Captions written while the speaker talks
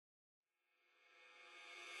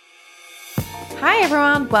Hi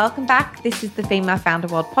everyone, welcome back. This is the Female Founder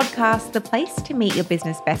World podcast, the place to meet your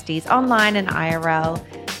business besties online and IRL.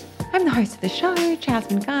 I'm the host of the show,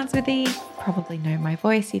 Jasmine Garnsworthy. You probably know my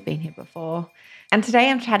voice, you've been here before. And today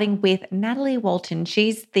I'm chatting with Natalie Walton.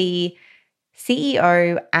 She's the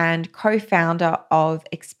CEO and co-founder of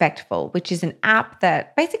Expectful, which is an app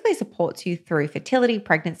that basically supports you through fertility,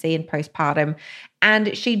 pregnancy, and postpartum.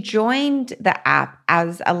 And she joined the app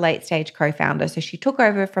as a late-stage co-founder. So she took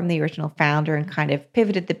over from the original founder and kind of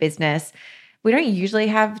pivoted the business. We don't usually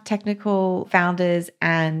have technical founders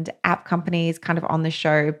and app companies kind of on the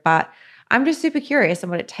show, but I'm just super curious on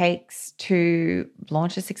what it takes to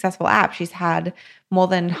launch a successful app. She's had more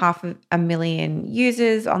than 500,000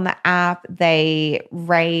 users on the app. They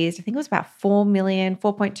raised, I think it was about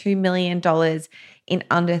 $4.2 million in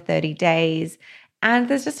under 30 days. And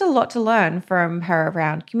there's just a lot to learn from her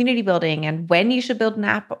around community building and when you should build an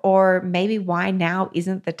app, or maybe why now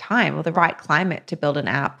isn't the time or the right climate to build an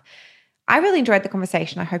app. I really enjoyed the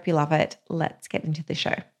conversation. I hope you love it. Let's get into the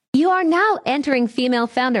show. You are now entering Female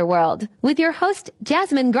Founder World with your host,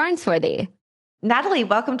 Jasmine Garnsworthy. Natalie,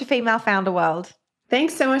 welcome to Female Founder World.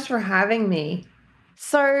 Thanks so much for having me.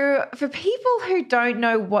 So for people who don't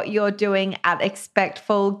know what you're doing at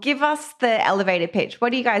Expectful, give us the elevator pitch.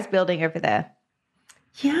 What are you guys building over there?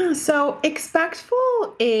 Yeah, so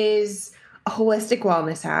Expectful is a holistic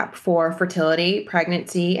wellness app for fertility,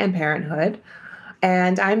 pregnancy, and parenthood.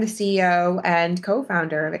 And I'm the CEO and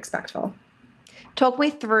co-founder of Expectful. Talk me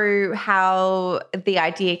through how the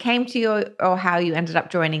idea came to you or how you ended up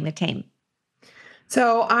joining the team.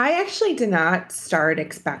 So I actually did not start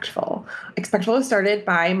Expectful. Expectful was started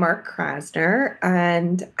by Mark Krasner,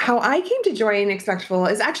 and how I came to join Expectful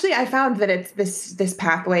is actually I found that it's this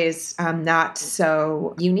pathway is not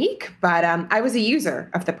so unique, but I was a user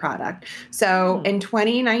of the product. So in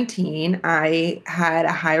 2019, I had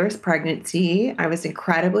a high-risk pregnancy. I was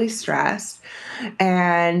incredibly stressed,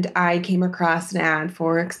 and I came across an ad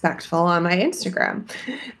for Expectful on my Instagram,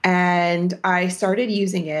 and I started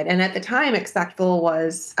using it. And at the time, Expectful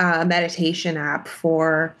was a meditation app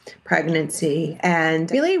for pregnancy.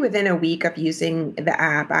 And really within a week of using the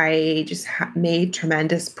app, I just made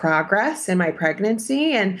tremendous progress in my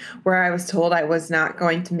pregnancy. And where I was told I was not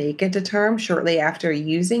going to make it to term, shortly after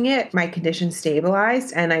using it, my condition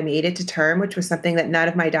stabilized and I made it to term, which was something that none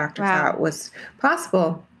of my doctors thought was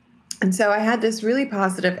possible. And so I had this really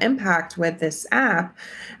positive impact with this app.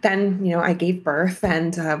 Then, I gave birth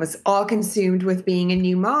and was all consumed with being a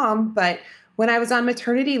new mom. But when I was on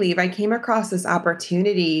maternity leave, I came across this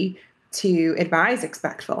opportunity to advise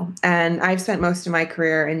Expectful. And I've spent most of my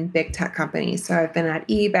career in big tech companies. So I've been at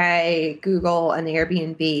eBay, Google, and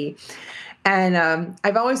Airbnb. And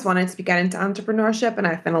I've always wanted to get into entrepreneurship, and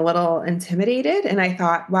I've been a little intimidated. And I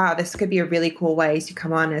thought, wow, this could be a really cool way to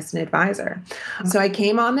come on as an advisor. So I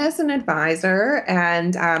came on as an advisor,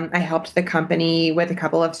 and I helped the company with a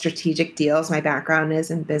couple of strategic deals. My background is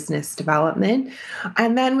in business development.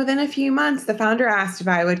 And then within a few months, the founder asked if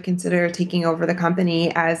I would consider taking over the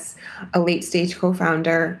company as a late-stage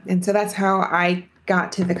co-founder. And so that's how I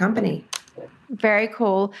got to the company. Very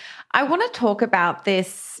cool. I want to talk about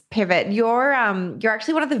this pivot. You're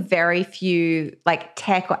actually one of the very few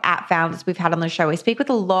tech or app founders we've had on the show. We speak with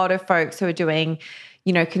a lot of folks who are doing,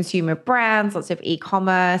 consumer brands, lots of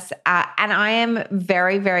e-commerce. And I am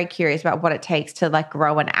very, very curious about what it takes to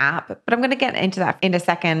grow an app. But I'm going to get into that in a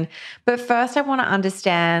second. But first, I want to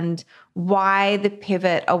understand why the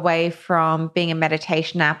pivot away from being a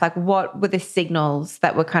meditation app. What were the signals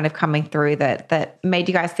that were kind of coming through that made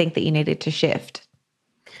you guys think that you needed to shift?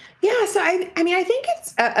 Yeah, so I think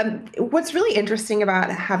it's what's really interesting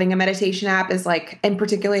about having a meditation app is and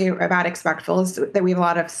particularly about Expectful, is that we have a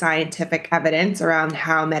lot of scientific evidence around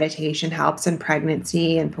how meditation helps in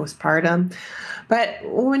pregnancy and postpartum. But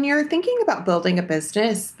when you're thinking about building a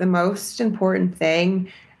business, the most important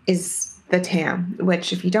thing is the TAM,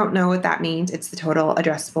 which if you don't know what that means, it's the total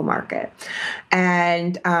addressable market.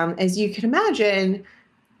 And as you can imagine,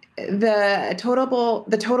 the total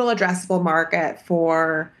addressable market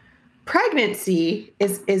for pregnancy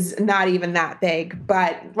is not even that big,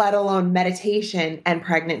 but let alone meditation and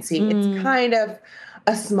pregnancy, it's kind of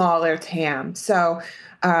a smaller TAM. So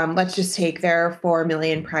let's just take there are 4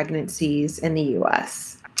 million pregnancies in the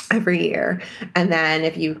US every year. And then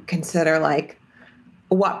if you consider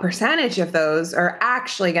what percentage of those are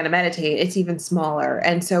actually going to meditate, it's even smaller.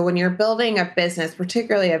 And so when you're building a business,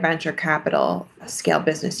 particularly a venture capital scale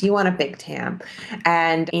business, you want a big TAM.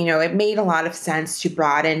 And, it made a lot of sense to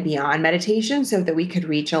broaden beyond meditation so that we could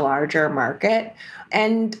reach a larger market.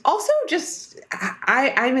 And also just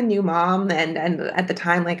I'm a new mom, and at the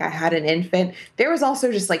time, like I had an infant, there was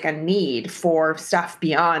also just like a need for stuff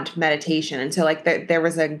beyond meditation. And so like there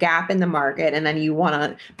was a gap in the market, and then you want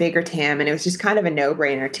a bigger TAM, and it was just kind of a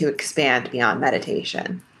no-brainer to expand beyond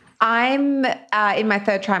meditation. I'm in my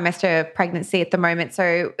third trimester of pregnancy at the moment.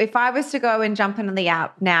 So if I was to go and jump into the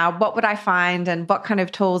app now, what would I find, and what kind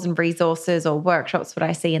of tools and resources or workshops would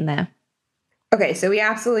I see in there? Okay, so we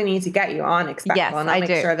absolutely need to get you on Expectful, Yes, and I'll make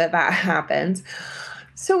sure that happens.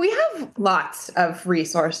 So we have lots of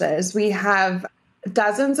resources. We have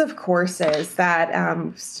dozens of courses that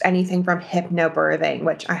anything from hypnobirthing,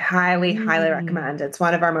 which I highly, highly recommend. It's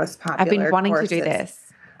one of our most popular I've been wanting courses. to do this.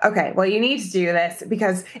 Okay, well, you need to do this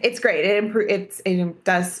because it's great. It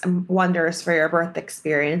does wonders for your birth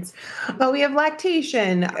experience. But we have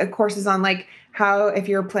lactation courses on like how, if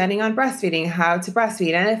you're planning on breastfeeding, how to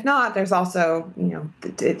breastfeed. And if not, there's also,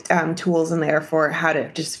 tools in there for how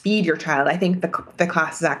to just feed your child. I think the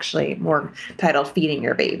class is actually more titled Feeding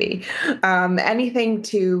Your Baby. Anything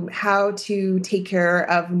to how to take care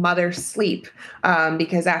of mother's sleep,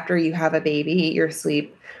 because after you have a baby, your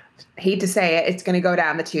sleep, hate to say it, it's going to go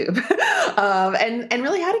down the tube. And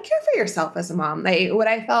really how to care for yourself as a mom. What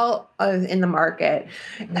I felt in the market,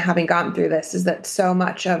 having gone through this, is that so many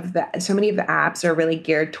of the apps are really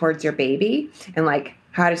geared towards your baby and like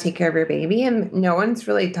how to take care of your baby. And no one's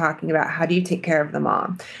really talking about how do you take care of the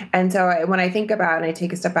mom. And so when I think about and I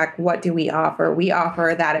take a step back, what do we offer? We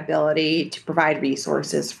offer that ability to provide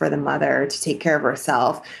resources for the mother to take care of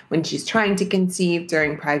herself when she's trying to conceive,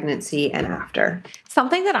 during pregnancy, and after.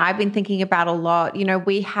 Something that I've been thinking about a lot,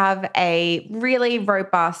 we have a really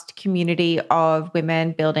robust community of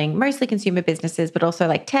women building mostly consumer businesses, but also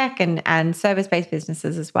like tech and service-based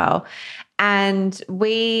businesses as well. And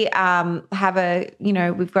we have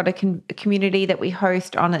we've got a community that we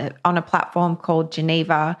host on a platform called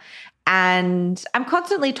Geneva. And I'm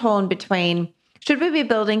constantly torn between, should we be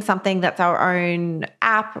building something that's our own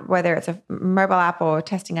app, whether it's a mobile app or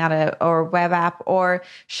testing out a web app, or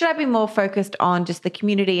should I be more focused on just the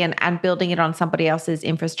community and building it on somebody else's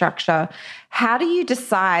infrastructure? How do you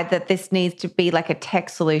decide that this needs to be like a tech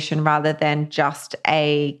solution rather than just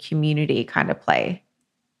a community kind of play?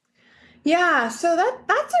 Yeah, so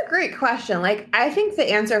that's a great question. Like, I think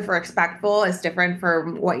the answer for Expectful is different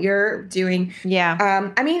for what you're doing.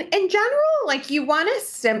 Yeah. I mean, in general, like you want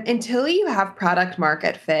to until you have product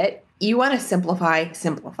market fit, you want to simplify.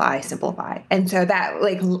 And so that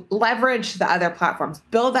like leverage the other platforms,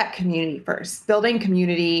 build that community first. Building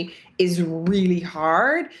community is really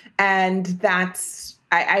hard. And that's,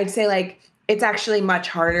 I'd say like, it's actually much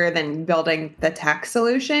harder than building the tech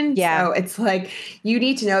solution. Yeah. So it's like you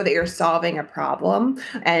need to know that you're solving a problem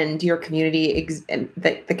and your community,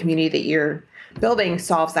 the community that you're building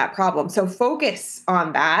solves that problem. So focus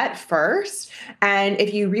on that first. And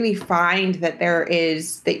if you really find that there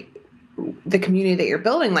is the community that you're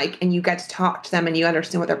building, like, and you get to talk to them and you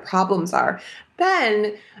understand what their problems are,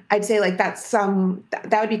 then I'd say like that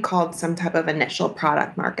would be called some type of initial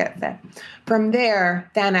product market fit. From there,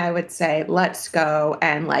 then I would say, let's go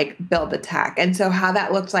and like build the tech. And so how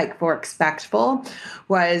that looked like for Expectful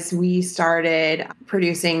was we started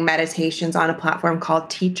producing meditations on a platform called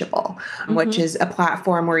Teachable, which is a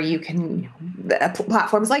platform where you can,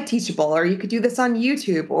 platforms like Teachable, or you could do this on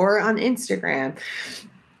YouTube or on Instagram.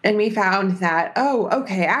 And we found that,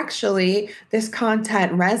 actually, this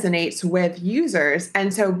content resonates with users.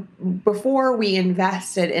 And so before we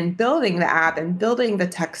invested in building the app and building the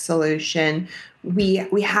tech solution, we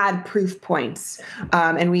had proof points,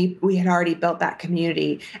 and we had already built that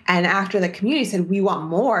community. And after the community said, we want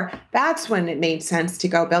more, that's when it made sense to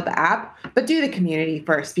go build the app, but do the community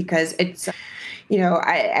first, because it's,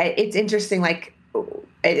 it's interesting, like,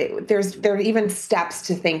 there are even steps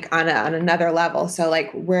to think on another level. So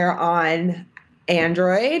like we're on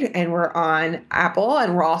Android and we're on Apple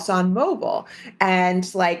and we're also on mobile.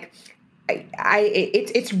 And like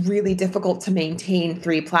it's really difficult to maintain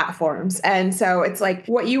 3 platforms. And so it's like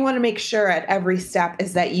what you want to make sure at every step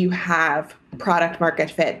is that you have product market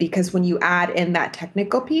fit, because when you add in that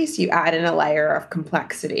technical piece, you add in a layer of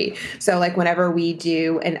complexity. So like whenever we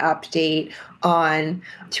do an update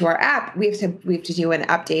to our app, we have to do an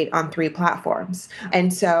update on 3 platforms.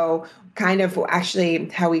 And so kind of actually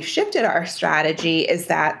how we shifted our strategy is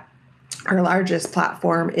that our largest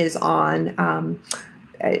platform is on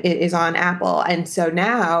is on Apple. And so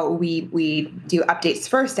now we do updates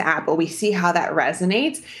first to Apple. We see how that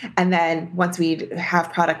resonates. And then once we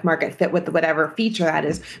have product market fit with whatever feature that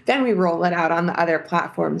is, then we roll it out on the other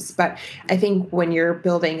platforms. But I think when you're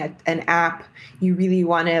building an app, you really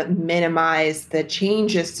want to minimize the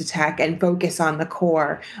changes to tech and focus on the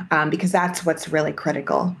core, because that's what's really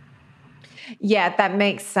critical. Yeah, that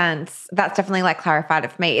makes sense. That's definitely like clarified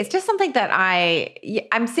it for me. It's just something that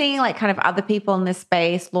I'm seeing like kind of other people in this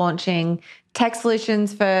space launching tech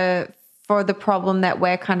solutions for the problem that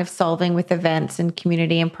we're kind of solving with events and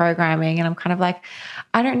community and programming. And I'm kind of like,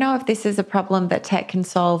 I don't know if this is a problem that tech can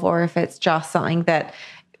solve or if it's just something that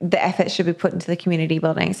the effort should be put into the community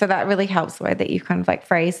building. So that really helps the way that you kind of like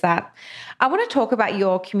phrase that. I want to talk about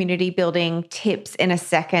your community building tips in a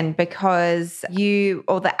second, because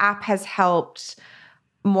the app has helped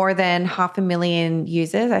more than 500,000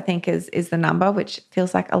 users, I think is the number, which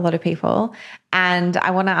feels like a lot of people. And I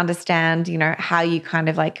want to understand, how you kind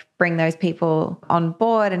of like bring those people on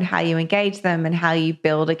board and how you engage them and how you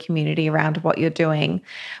build a community around what you're doing.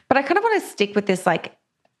 But I kind of want to stick with this like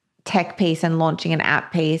tech piece and launching an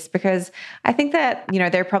app piece, because I think that,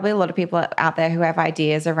 there are probably a lot of people out there who have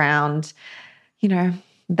ideas around,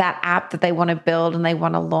 that app that they want to build and they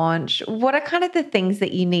want to launch. What are kind of the things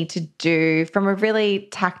that you need to do from a really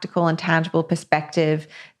tactical and tangible perspective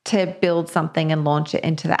to build something and launch it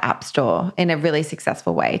into the App Store in a really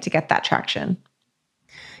successful way to get that traction?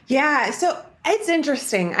 Yeah, so it's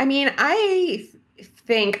interesting. I mean, I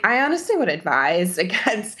honestly would advise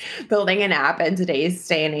against building an app in today's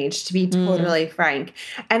day and age, to be totally frank.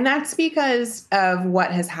 And that's because of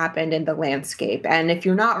what has happened in the landscape. And if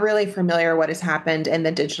you're not really familiar what has happened in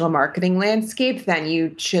the digital marketing landscape, then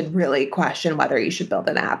you should really question whether you should build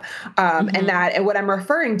an app. And what I'm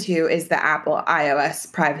referring to is the Apple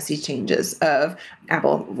iOS privacy changes of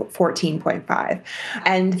Apple 14.5.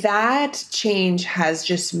 And that change has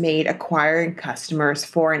just made acquiring customers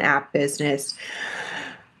for an app business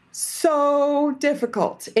so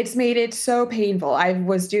difficult. It's made it so painful. I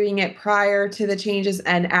was doing it prior to the changes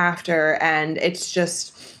and after, and it's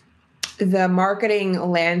just the marketing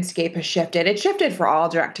landscape has shifted. It shifted for all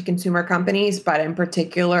direct-to-consumer companies, but in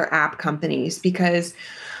particular app companies, because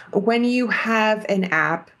when you have an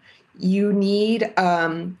app, you need,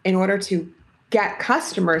 in order to get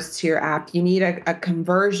customers to your app, you need a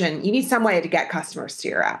conversion. You need some way to get customers to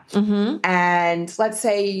your app. And let's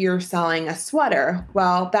say you're selling a sweater.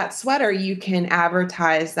 Well, that sweater, you can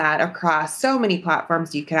advertise that across so many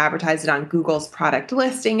platforms. You can advertise it on Google's product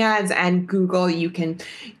listing ads, and Google, you can have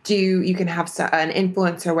an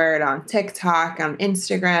influencer wear it on TikTok, on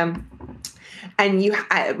Instagram. And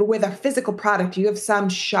with a physical product, you have some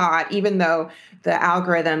shot, even though the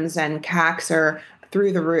algorithms and CACs are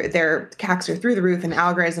through the roof, their CACs are through the roof and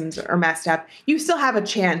algorithms are messed up, you still have a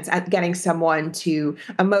chance at getting someone to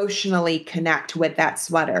emotionally connect with that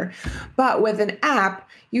sweater. But with an app,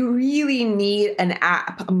 you really need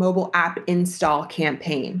a mobile app install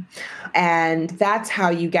campaign. And that's how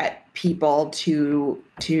you get people to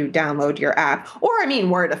download your app. Or,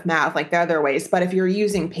 word of mouth, like the other ways. But if you're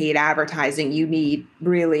using paid advertising, you need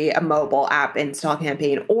really a mobile app install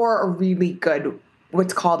campaign or a really good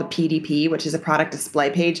what's called a PDP, which is a product display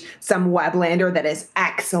page, some web lander that is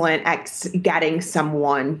excellent at getting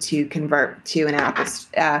someone to convert to an app,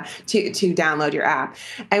 to download your app.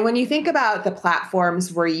 And when you think about the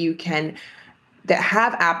platforms where you can that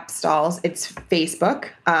have app stalls, it's Facebook.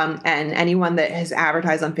 And anyone that has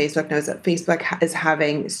advertised on Facebook knows that Facebook is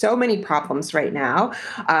having so many problems right now.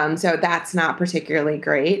 So that's not particularly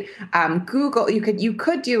great. Google, you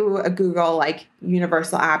could do a Google like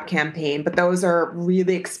universal app campaign, but those are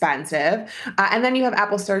really expensive. And then you have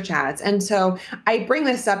Apple search ads. And so I bring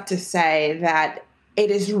this up to say that it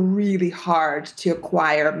is really hard to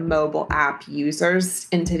acquire mobile app users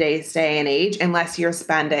in today's day and age unless you're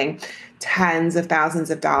spending tens of thousands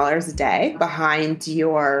of dollars a day behind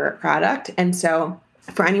your product. And so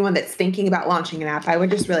for anyone that's thinking about launching an app, I would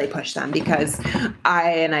just really push them, because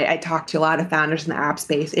I talk to a lot of founders in the app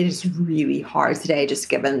space. It is really hard today, just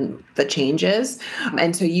given the changes.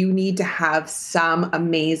 And so you need to have some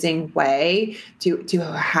amazing way to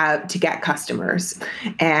get customers.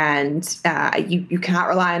 And you cannot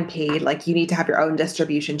rely on paid. Like, you need to have your own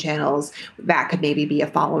distribution channels. That could maybe be a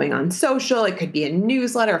following on social. It could be a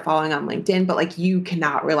newsletter, following on LinkedIn. But like, you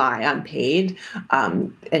cannot rely on paid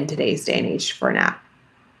in today's day and age for an app.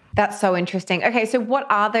 That's so interesting. Okay, so what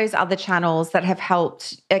are those other channels that have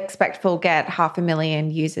helped Expectful get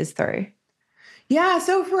 500,000 users through? Yeah,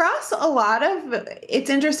 so for us, it's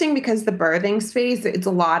interesting because the birthing space, it's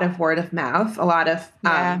a lot of word of mouth, a lot of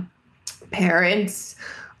parents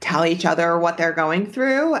tell each other what they're going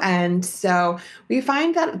through. And so we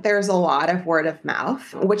find that there's a lot of word of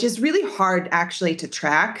mouth, which is really hard actually to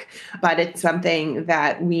track, but it's something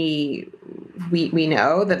that we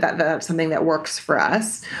know that's something that works for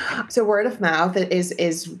us. So word of mouth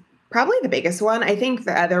is probably the biggest one. I think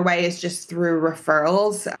the other way is just through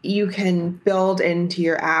referrals. You can build into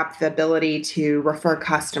your app the ability to refer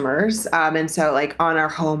customers. And so like on our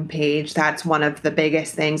homepage, that's one of the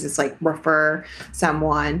biggest things is like refer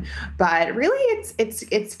someone. But really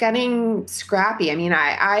it's getting scrappy. I mean,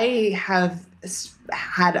 I have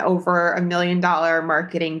had over $1 million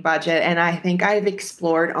marketing budget, and I think I've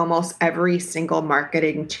explored almost every single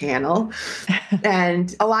marketing channel,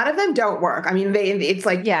 and a lot of them don't work. I mean, it's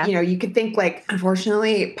like, you could think like,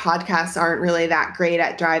 unfortunately, podcasts aren't really that great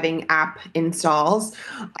at driving app installs,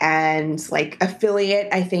 and like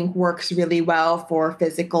affiliate, I think works really well for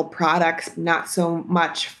physical products, not so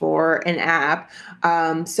much for an app.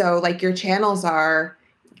 So like your channels are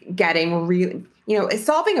getting really, it's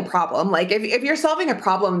solving a problem. Like if you're solving a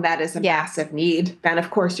problem that is a massive need, then of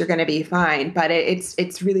course you're going to be fine. But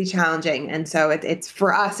it's really challenging. And so it's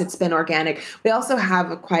for us, it's been organic. We also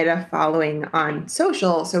have quite a following on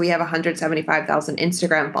social. So we have 175,000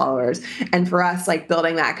 Instagram followers. And for us, like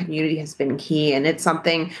building that community has been key. And it's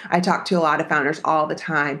something I talk to a lot of founders all the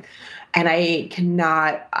time. And I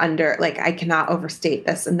cannot overstate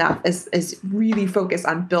this enough, is really focus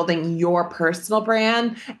on building your personal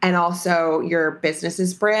brand and also your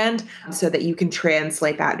business's brand so that you can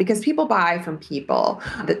translate that, because people buy from people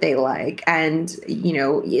that they like. And,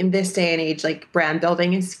 in this day and age, like brand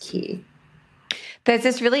building is key. There's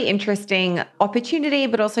this really interesting opportunity,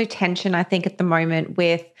 but also tension, I think, at the moment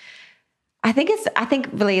with, I think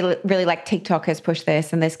really, really like TikTok has pushed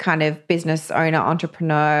this and this kind of business owner,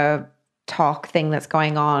 entrepreneur talk thing that's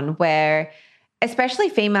going on, where especially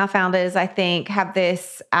female founders, I think, have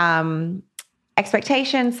this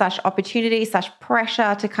expectation / opportunity /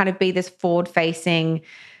 pressure to kind of be this forward-facing,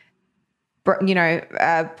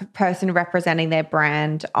 person representing their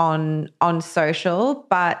brand on social.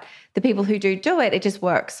 But the people who do it just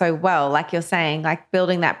works so well. Like you're saying, like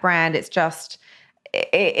building that brand, it's just,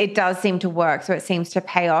 it does seem to work. So it seems to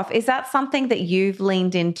pay off. Is that something that you've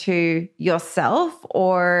leaned into yourself,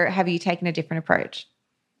 or have you taken a different approach?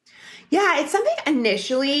 Yeah, it's something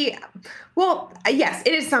initially, well, yes,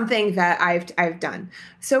 it is something that I've done.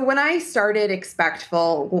 So when I started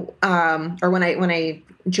Expectful, or when I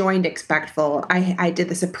joined Expectful, I did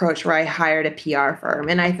this approach where I hired a PR firm,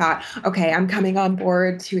 and I thought, okay, I'm coming on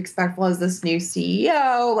board to Expectful as this new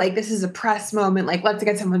CEO. Like, this is a press moment. Like, let's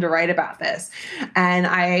get someone to write about this. And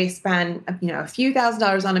I spent, a few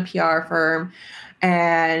 $1,000s on a PR firm.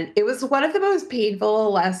 And it was one of the most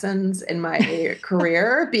painful lessons in my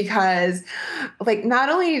career, because like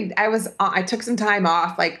I took some time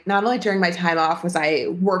off, like not only during my time off was I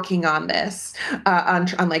working on this,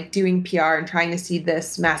 on like doing PR and trying to see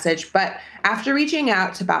this message. But after reaching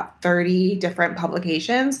out to about 30 different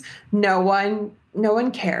publications, no one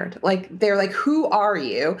cared. Like, they're like, who are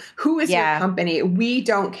you? Who is your company? We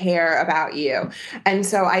don't care about you. And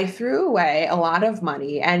so I threw away a lot of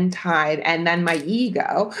money and time and then my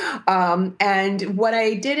ego. And what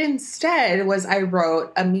I did instead was I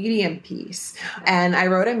wrote a Medium piece. And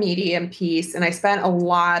I spent a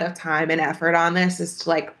lot of time and effort on this as to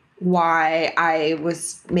like why I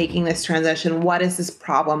was making this transition. What is this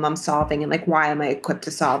problem I'm solving? And like, why am I equipped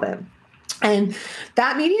to solve it? And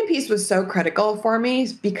that Medium piece was so critical for me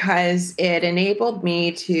because it enabled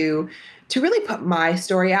me to really put my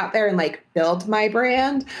story out there and like build my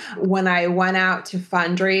brand. When I went out to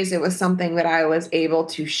fundraise, it was something that I was able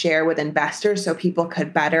to share with investors so people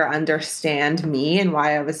could better understand me and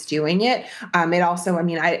why I was doing it. It also,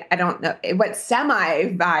 I don't know, it went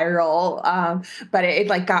semi-viral, but it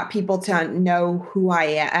like got people to know who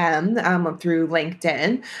I am through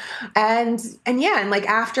LinkedIn. And like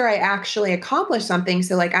after I actually accomplished something,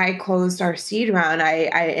 so like I closed our seed round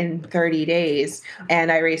in 30 days and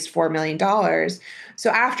I raised $4 million.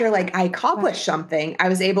 So after like I accomplished something, I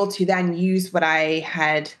was able to then use what I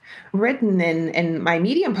had written in my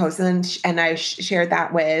Medium post, and I shared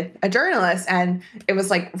that with a journalist. And it was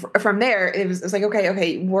like, from there, it was like,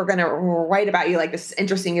 okay, we're going to write about you. Like, this is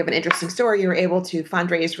interesting. You have an interesting story. You were able to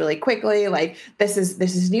fundraise really quickly. Like, this is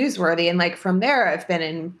newsworthy. And like, from there, I've been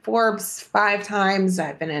in Forbes 5 times.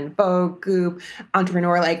 I've been in Vogue, Goop,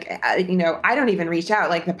 Entrepreneur. Like, I don't even reach out.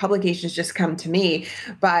 Like, the publications just come to me.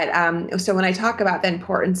 But so when I talk about the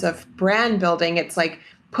importance of brand building, it's like,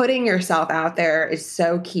 putting yourself out there is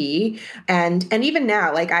so key. And even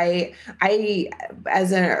now, like I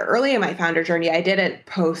as an early in my founder journey, I didn't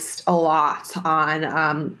post a lot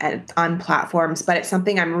on platforms, but it's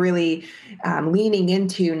something I'm really leaning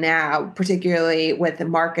into now, particularly with the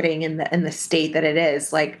marketing in the state that it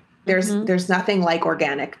is. Like there's nothing like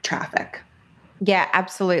organic traffic. Yeah,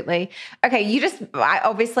 absolutely. Okay, I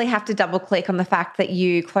obviously have to double click on the fact that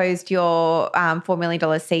you closed your $4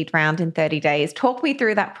 million seed round in 30 days. Talk me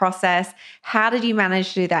through that process. How did you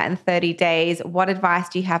manage to do that in 30 days? What advice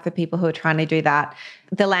do you have for people who are trying to do that?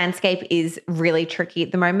 The landscape is really tricky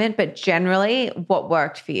at the moment, but generally, what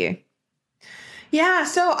worked for you? Yeah,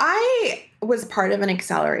 so I was part of an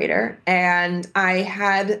accelerator, and I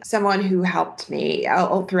had someone who helped me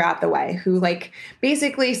throughout the way, who like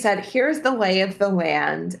basically said, here's the lay of the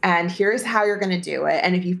land and here's how you're going to do it.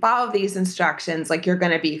 And if you follow these instructions, like you're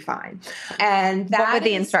going to be fine. And what were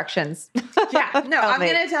the instructions? Yeah, no, I'm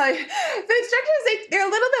going to tell you. The instructions, they're a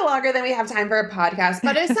little bit longer than we have time for a podcast,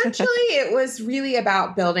 but essentially it was really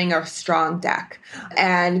about building a strong deck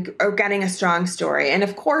and getting a strong story. And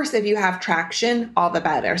of course, if you have traction, all the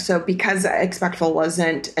better. So because Expectful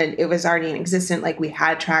wasn't, and it was already existent, like we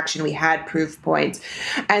had traction, we had proof points.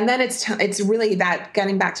 And then it's really that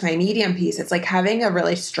getting back to my medium piece, it's like having a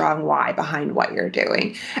really strong why behind what you're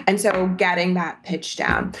doing. And so getting that pitch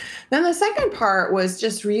down. Then the second part was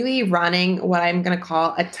just really running what I'm going to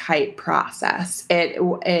call a tight process. It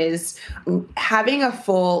is having a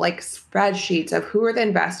full like spreadsheets of who are the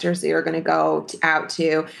investors that you're going to go out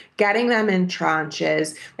to, getting them in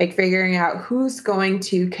tranches, like figuring out who's going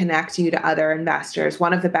to connect you to other investors.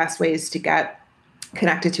 One of the best ways to get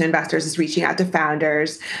connected to investors is reaching out to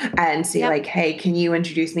founders and say like, hey, can you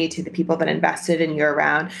introduce me to the people that invested in your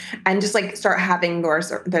round? And just like start having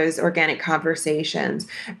those organic conversations.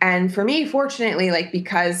 And for me, fortunately, like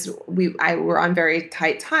because we're on very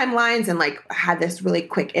tight timelines and like had this really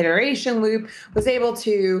quick iteration loop, was able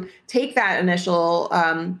to take that initial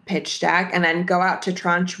pitch deck and then go out to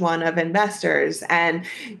tranche one of investors. And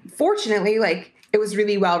fortunately, like it was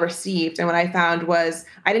really well received. And what I found was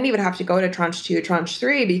I didn't even have to go to tranche 2, tranche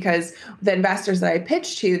 3, because the investors that I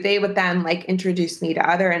pitched to, they would then like introduce me to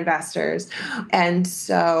other investors. And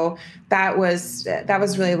so that was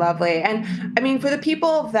really lovely. And I mean, for the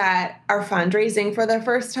people that are fundraising for the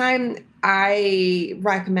first time, I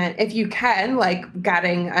recommend, if you can, like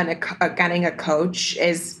getting a coach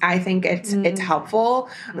is, I think it's helpful.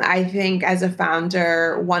 I think as a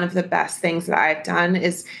founder, one of the best things that I've done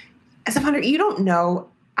is, as a founder, I don't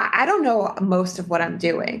know most of what I'm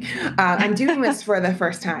doing. I'm doing this for the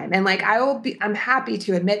first time. And like, I'm happy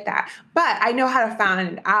to admit that, but I know how to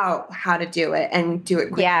find out how to do it and do it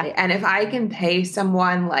quickly. Yeah. And if I can pay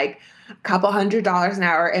someone like a couple $100s an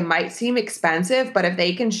hour, it might seem expensive, but if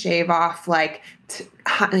they can shave off like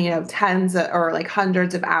tens or like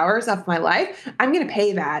hundreds of hours of my life, I'm going to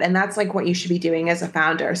pay that. And that's like what you should be doing as a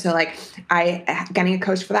founder. So like getting a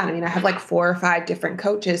coach for that. I mean, I have like 4 or 5 different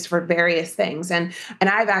coaches for various things. And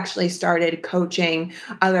I've actually started coaching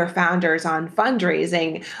other founders on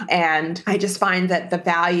fundraising. And I just find that the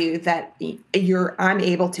value that I'm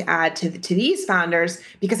able to add to these founders,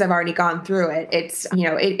 because I've already gone through it, it's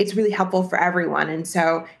really helpful for everyone. And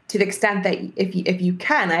so to the extent that if you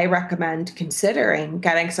can, I recommend considering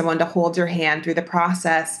getting someone to hold your hand through the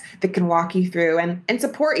process that can walk you through and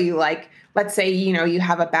support you. Like, let's say, you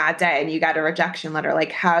have a bad day and you got a rejection letter.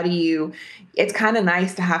 Like, it's kind of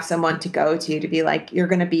nice to have someone to go to be like, you're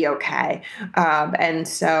going to be okay. And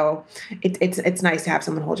so it's nice to have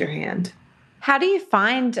someone hold your hand. How do you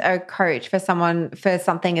find a coach for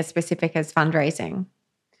something as specific as fundraising?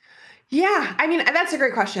 Yeah, I mean, that's a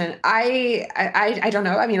great question. I don't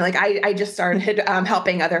know. I mean, like I just started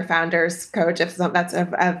helping other founders coach if that's on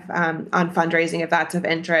fundraising, if that's of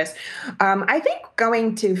interest. I think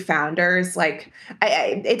going to founders, like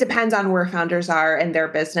it depends on where founders are in their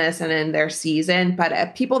business and in their season,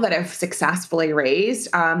 but people that have successfully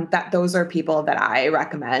raised, that those are people that I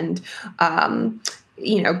recommend,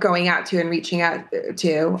 going out to and reaching out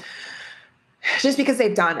to. Just because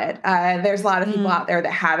they've done it. There's a lot of people out there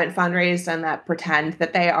that haven't fundraised and that pretend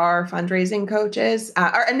that they are fundraising coaches,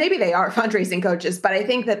 and maybe they are fundraising coaches, but I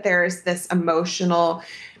think that there's this emotional,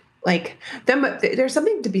 there's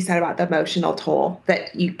something to be said about the emotional toll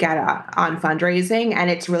that you get on fundraising.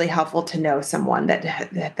 And it's really helpful to know someone that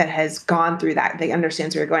has gone through that, they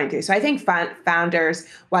understands what you're going through. So I think founders,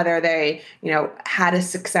 whether they, had a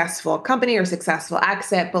successful company or successful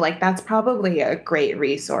exit, but like, that's probably a great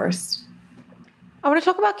resource. I want to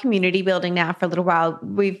talk about community building now for a little while.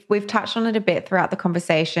 We've touched on it a bit throughout the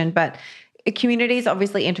conversation, but community is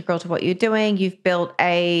obviously integral to what you're doing. You've built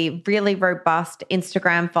a really robust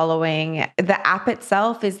Instagram following. The app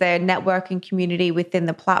itself, is there a networking community within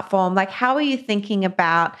the platform? Like, how are you thinking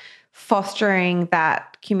about fostering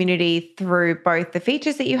that community through both the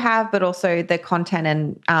features that you have, but also the content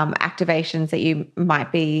and activations that you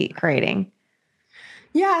might be creating?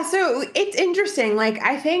 Yeah, so it's interesting. Like,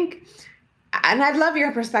 I think, and I'd love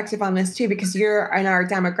your perspective on this too, because you're in our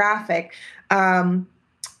demographic. Um,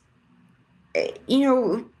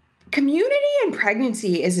 Community and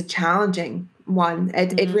pregnancy is a challenging one.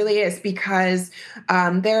 It really is, because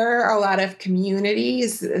there are a lot of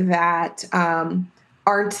communities that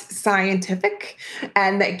aren't scientific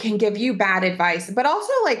and that can give you bad advice, but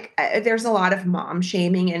also like there's a lot of mom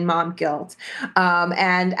shaming and mom guilt.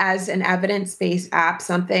 And as an evidence-based app,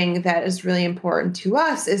 something that is really important to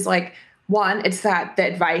us is like, one, it's that the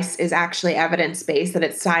advice is actually evidence-based, that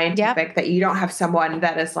it's scientific, that you don't have someone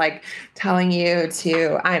that is like telling you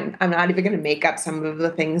to, I'm not even going to make up some of the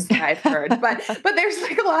things that I've heard, but there's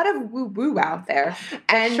like a lot of woo-woo out there.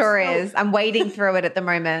 And sure is. I'm wading through it at the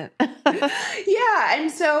moment. Yeah. And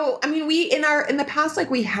so, I mean, in the past, like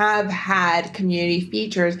we have had community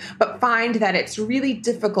features, but find that it's really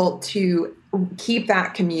difficult to keep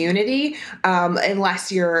that community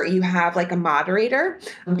unless you have like a moderator,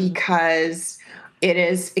 because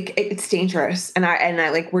it's dangerous, and I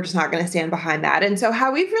like, we're just not going to stand behind that. And so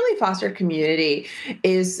how we've really fostered community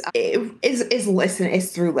is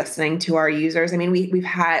through listening to our users. I mean, we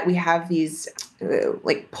have these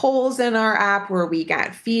like polls in our app where we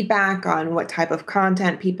get feedback on what type of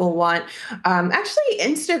content people want. Actually,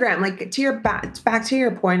 Instagram, like back to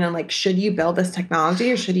your point on like, should you build this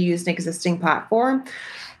technology or should you use an existing platform?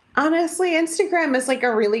 Honestly, Instagram is like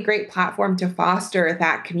a really great platform to foster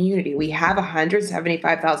that community. We have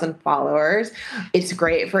 175,000 followers. It's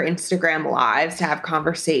great for Instagram Lives to have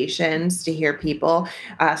conversations, to hear people.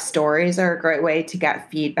 Stories are a great way to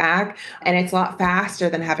get feedback, and it's a lot faster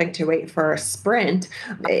than having to wait for a sprint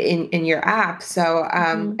in your app. So,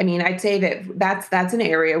 I mean, I'd say that's an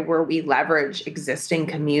area where we leverage existing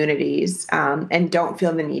communities and don't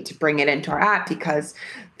feel the need to bring it into our app, because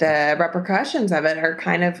the repercussions of it are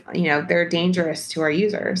kind of, they're dangerous to our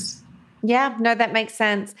users. Yeah, no, that makes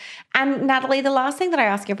sense. And Natalie, the last thing that I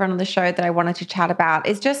ask everyone on the show that I wanted to chat about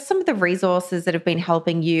is just some of the resources that have been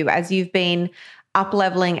helping you as you've been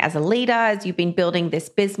up-leveling as a leader, as you've been building this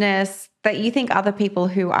business, that you think other people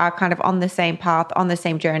who are kind of on the same path, on the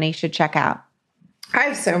same journey should check out. I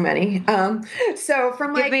have so many. So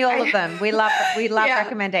from Give me all of them. We love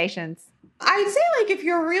recommendations. I'd say, like, if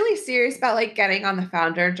you're really serious about like getting on the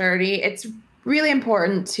founder journey, it's really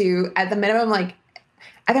important to, at the minimum, like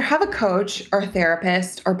either have a coach or a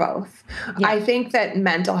therapist or both. Yeah. I think that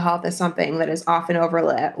mental health is something that is often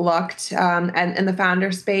overlooked and in the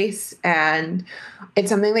founder space. And it's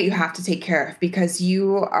something that you have to take care of, because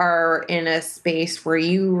you are in a space where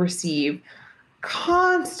you receive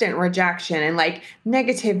constant rejection and like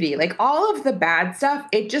negativity, like all of the bad stuff,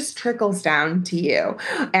 it just trickles down to you.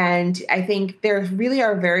 And I think there really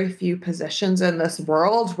are very few positions in this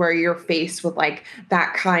world where you're faced with like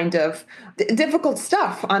that kind of difficult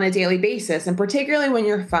stuff on a daily basis. And particularly when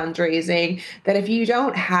you're fundraising, that if you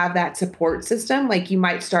don't have that support system, like you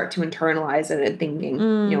might start to internalize it and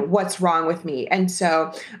thinking, what's wrong with me? And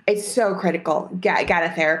so it's so critical. Get a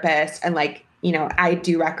therapist, and like, I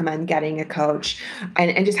do recommend getting a coach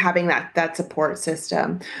and just having that support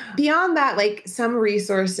system. Beyond that, like some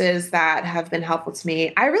resources that have been helpful to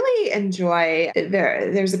me, I really enjoy,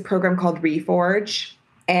 there's a program called Reforge.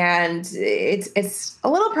 And it's a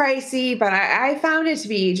little pricey, but I found it to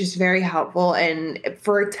be just very helpful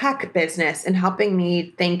for a tech business, and helping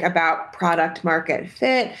me think about product market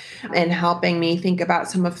fit, and helping me think about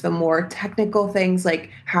some of the more technical things like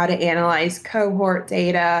how to analyze cohort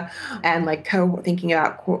data and like thinking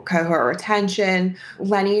about cohort retention.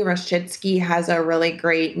 Lenny Rashitsky has a really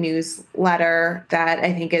great newsletter that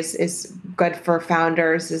I think is good for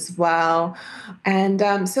founders as well.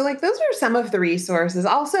 And so like those are some of the resources.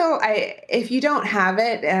 Also, if you don't have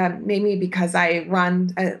it, maybe because I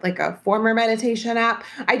run a former meditation app,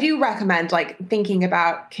 I do recommend like thinking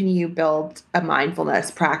about, can you build a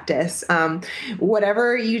mindfulness practice?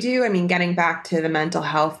 Whatever you do, I mean, getting back to the mental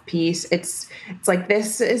health piece, it's like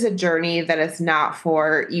this is a journey that is not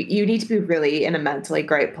for you. You need to be really in a mentally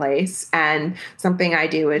great place. And something I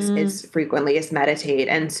do is frequently is meditate.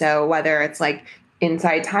 And so whether it's like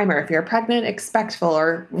Insight Timer, if you're pregnant, expectful,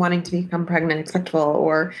 or wanting to become pregnant, expectful,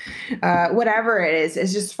 or whatever it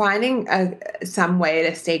is just finding some way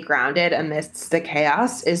to stay grounded amidst the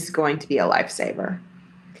chaos is going to be a lifesaver.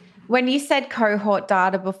 When you said cohort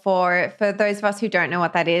data before, for those of us who don't know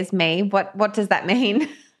what that is, what does that mean?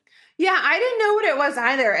 Yeah, I didn't know what it was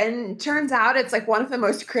either. And turns out it's like one of the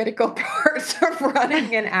most critical parts of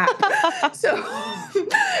running an app.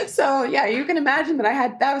 So yeah, you can imagine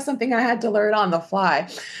that was something I had to learn on the fly.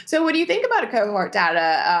 So when you think about a cohort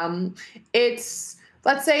data, it's,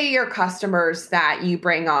 let's say your customers that you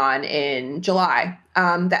bring on in July,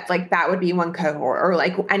 that would be one cohort, or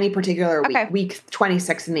like any particular week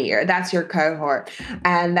 26 in the year, that's your cohort.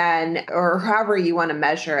 And then, or however you want to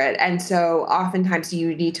measure it. And so oftentimes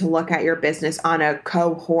you need to look at your business on a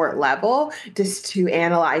cohort level just to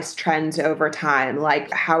analyze trends over time, like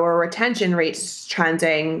how are retention rates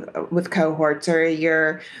trending with cohorts,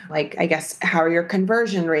 or how are your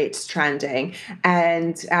conversion rates trending?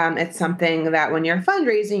 And it's something that when you're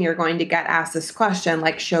fundraising, you're going to get asked this question,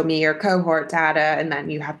 like, show me your cohort data. And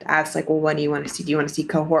then you have to ask, like, well, what do you want to see? Do you want to see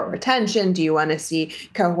cohort retention? Do you want to see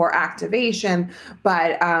cohort activation?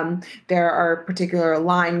 But there are particular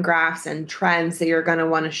line graphs and trends that you're going to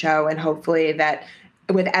want to show. And hopefully that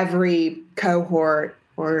with every cohort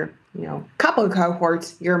or, couple of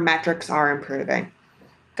cohorts, your metrics are improving.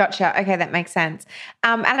 Gotcha. Okay, that makes sense.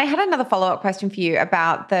 And I had another follow-up question for you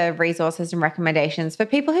about the resources and recommendations for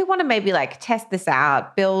people who want to maybe like test this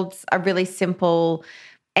out, build a really simple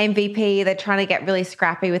MVP. They're trying to get really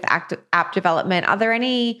scrappy with app development. Are there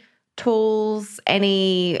any tools,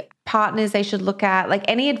 any partners they should look at? Like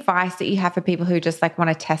any advice that you have for people who just like want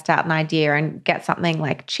to test out an idea and get something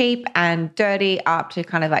like cheap and dirty up to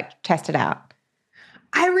kind of like test it out?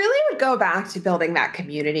 I really would go back to building that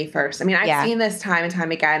community first. I mean, I've seen this time and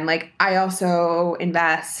time again. Like I also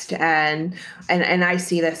invest and I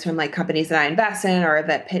see this from like companies that I invest in or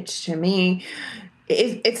that pitch to me.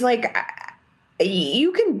 It's like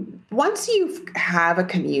you can, once you have a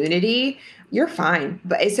community, you're fine.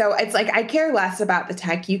 But so it's like, I care less about the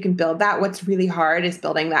tech. You can build that. What's really hard is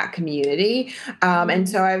building that community. And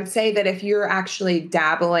so I would say that if you're actually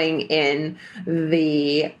dabbling in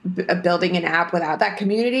the building an app without that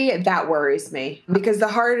community, that worries me, because the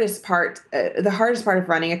hardest part of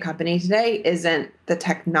running a company today isn't the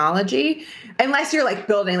technology, unless you're like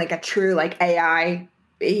building like a true like AI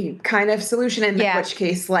kind of solution, in which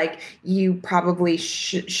case, like, you probably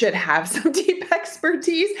should have some deep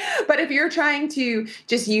expertise. But if you're trying to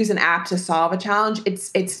just use an app to solve a challenge,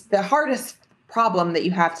 it's the hardest problem that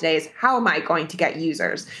you have today is, how am I going to get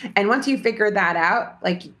users? And once you figure that out,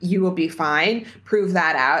 like, you will be fine. Prove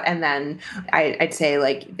that out. And then I'd say,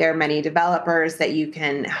 like, there are many developers that you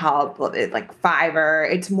can help, like Fiverr.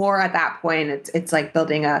 It's more at that point, it's like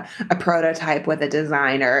building a prototype with a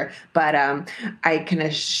designer. But I can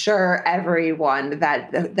assure everyone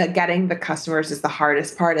that the getting the customers is the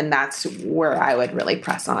hardest part. And that's where I would really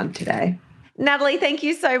press on today. Natalie, thank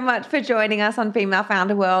you so much for joining us on Female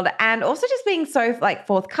Founder World, and also just being so like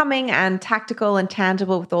forthcoming and tactical and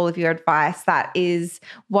tangible with all of your advice. That is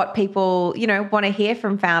what people, want to hear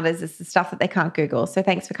from founders, is the stuff that they can't Google. So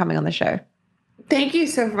thanks for coming on the show. Thank you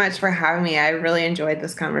so much for having me. I really enjoyed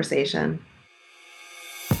this conversation.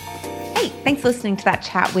 Hey, thanks for listening to that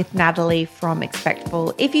chat with Natalie from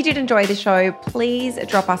Expectful. If you did enjoy the show, please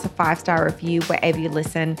drop us a 5-star review wherever you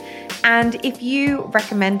listen. And if you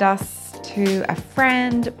recommend us to a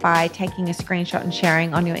friend by taking a screenshot and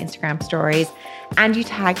sharing on your Instagram stories, and you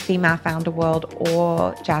tag Female Founder World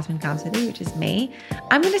or Jasmine Garnsworthy, which is me,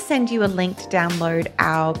 I'm going to send you a link to download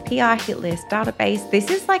our PR hit list database.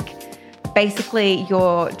 This is like basically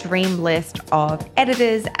your dream list of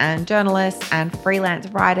editors and journalists and freelance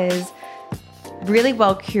writers, really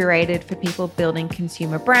well curated for people building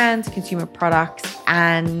consumer brands, consumer products,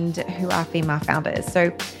 and who are female founders.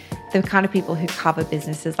 So the kind of people who cover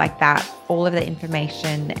businesses like that, all of the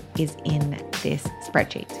information is in this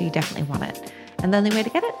spreadsheet. So you definitely want it. And the only way to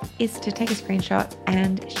get it is to take a screenshot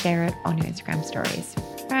and share it on your Instagram stories.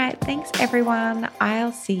 All right. Thanks, everyone.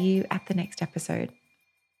 I'll see you at the next episode.